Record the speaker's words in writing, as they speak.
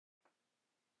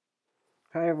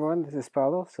Hi everyone, this is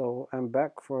Paolo. So I'm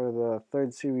back for the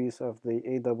third series of the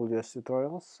AWS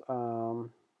tutorials.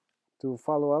 To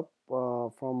follow up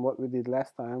from what we did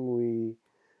last time, we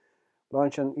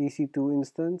launched an EC2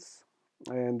 instance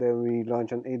and then we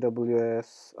launched an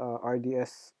AWS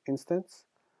RDS instance.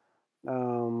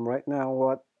 Right now,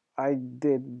 what I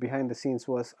did behind the scenes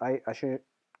was I actually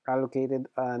allocated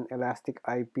an Elastic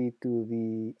IP to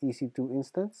the EC2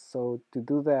 instance. So to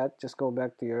do that, just go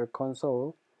back to your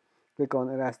console, click on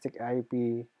Elastic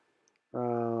IP,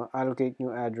 allocate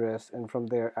new address, and from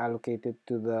there allocate it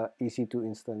to the EC2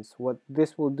 instance. What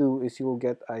this will do is you will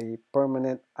get a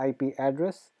permanent IP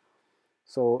address.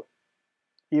 So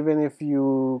even if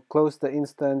you close the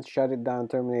instance, shut it down,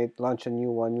 terminate, launch a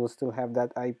new one, you'll still have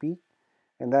that IP.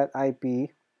 And that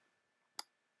IP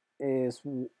is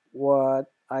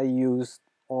what I used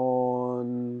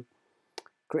on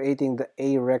creating the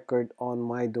A record on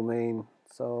my domain.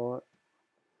 So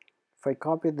if I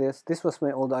copy this was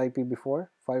my old IP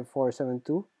before,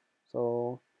 5472.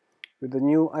 So with the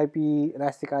new IP,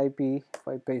 Elastic IP, if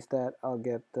I paste that, I'll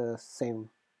get the same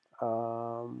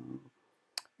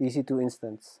EC2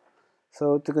 instance.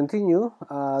 So to continue,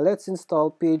 let's install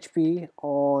PHP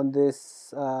on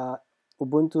this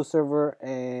Ubuntu server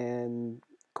and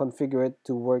configure it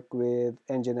to work with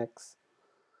Nginx.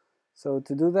 So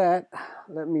to do that,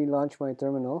 let me launch my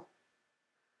terminal.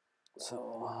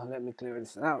 So let me clear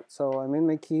this out. So I'm in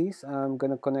my keys. I'm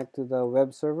going to connect to the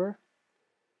web server.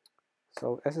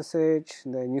 So SSH,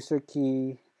 then user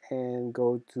key, and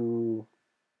go to,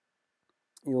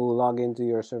 you'll log into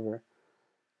your server.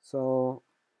 So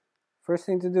first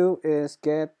thing to do is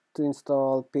get to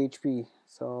install PHP.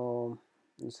 So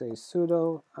you say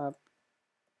sudo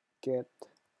apt-get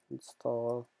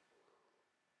install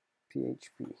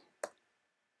PHP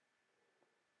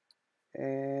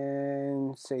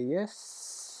and say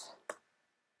yes.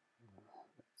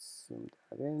 Let's zoom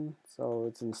that in. So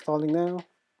it's installing now.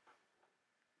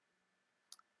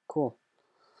 Cool.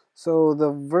 So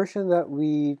the version that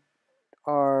we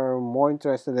are more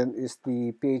interested in is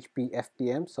the PHP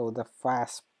FPM, so the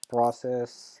fast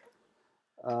process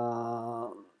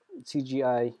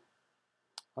CGI,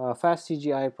 fast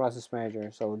CGI process manager.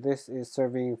 So this is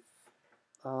serving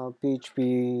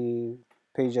PHP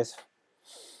pages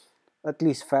at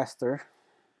least faster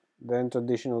than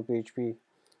traditional PHP.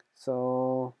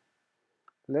 So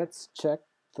let's check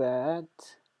that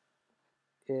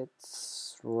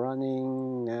it's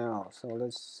running now. So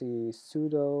let's see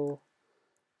sudo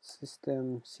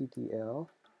systemctl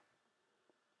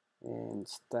and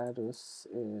status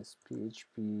is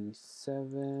PHP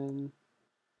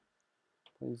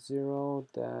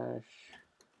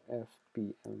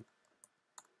 7.0-fpm.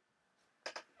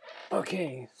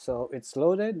 Okay, so it's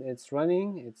loaded, it's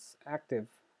running, it's active.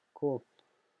 Cool.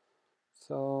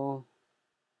 So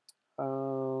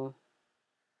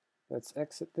let's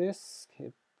exit this,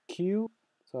 hit Q.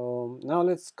 So now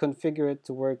let's configure it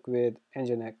to work with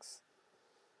Nginx.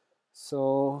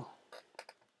 So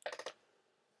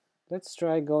let's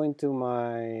try going to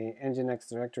my Nginx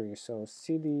directory. So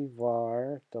cd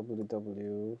var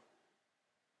www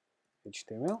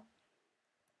html.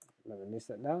 Let me list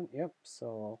that down. Yep.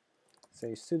 So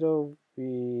say sudo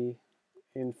v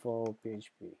info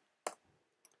php,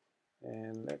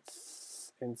 and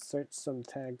let's insert some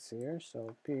tags here.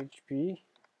 So php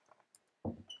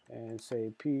and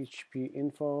say php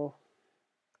info,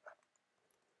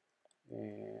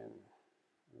 and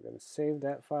I'm going to save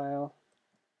that file.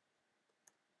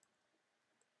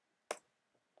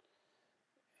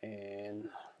 And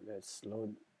let's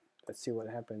see what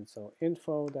happens. So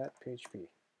info.php.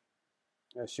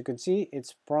 As you can see,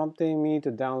 it's prompting me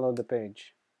to download the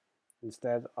page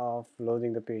instead of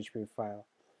loading the PHP file.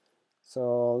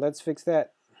 So let's fix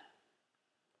that.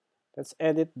 Let's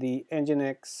edit the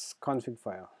Nginx config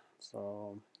file.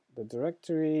 So the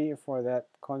directory for that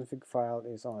config file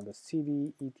is on the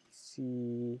cd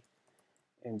etc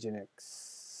Nginx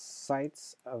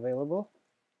sites available.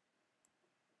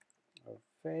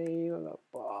 Okay,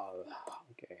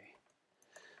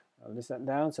 I'll list that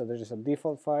down. So there's just a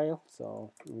default file.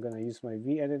 So I'm going to use my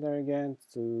V editor again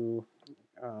to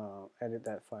edit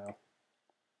that file.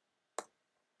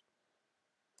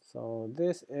 So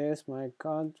this is my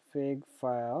config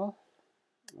file.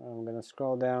 I'm going to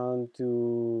scroll down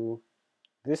to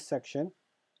this section,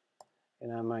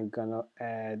 and I'm going to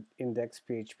add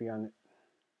index.php on it.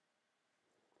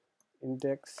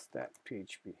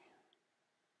 Index.php.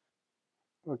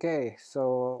 Okay,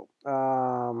 so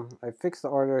I fixed the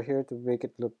order here to make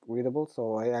it look readable.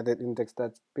 So I added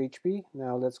index.php.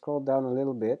 Now let's scroll down a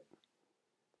little bit,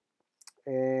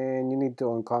 and you need to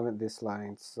uncomment this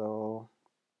line. So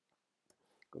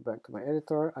Go back to my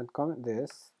editor, uncomment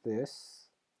this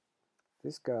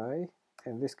guy,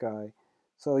 and this guy.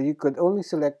 So you could only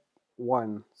select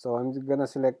one. So I'm gonna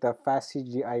select the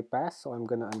fastcgi pass. So I'm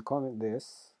gonna uncomment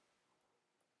this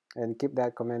and keep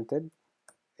that commented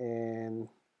and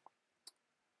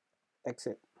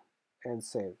exit and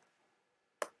save.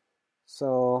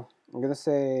 So I'm gonna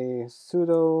say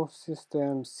sudo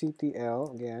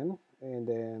systemctl again, and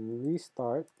then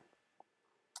restart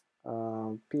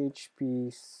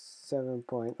php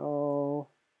 7.0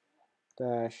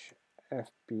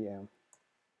 -fpm,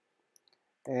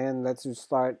 and let's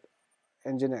restart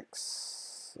Nginx.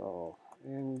 So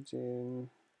Nginx,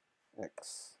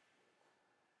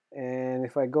 and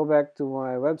if I go back to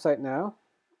my website now,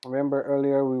 remember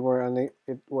earlier we were on it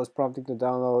was prompting to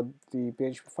download the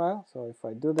PHP file. So if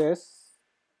I do this,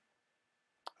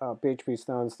 PHP is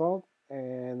now installed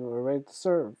and we're ready to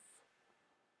serve.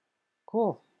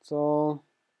 Cool. So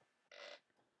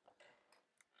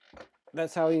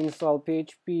that's how you install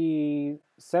PHP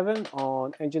 7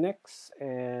 on Nginx,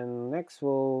 and next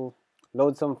we'll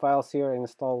load some files here and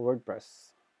install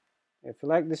WordPress. If you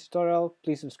like this tutorial,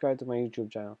 please subscribe to my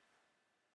YouTube channel.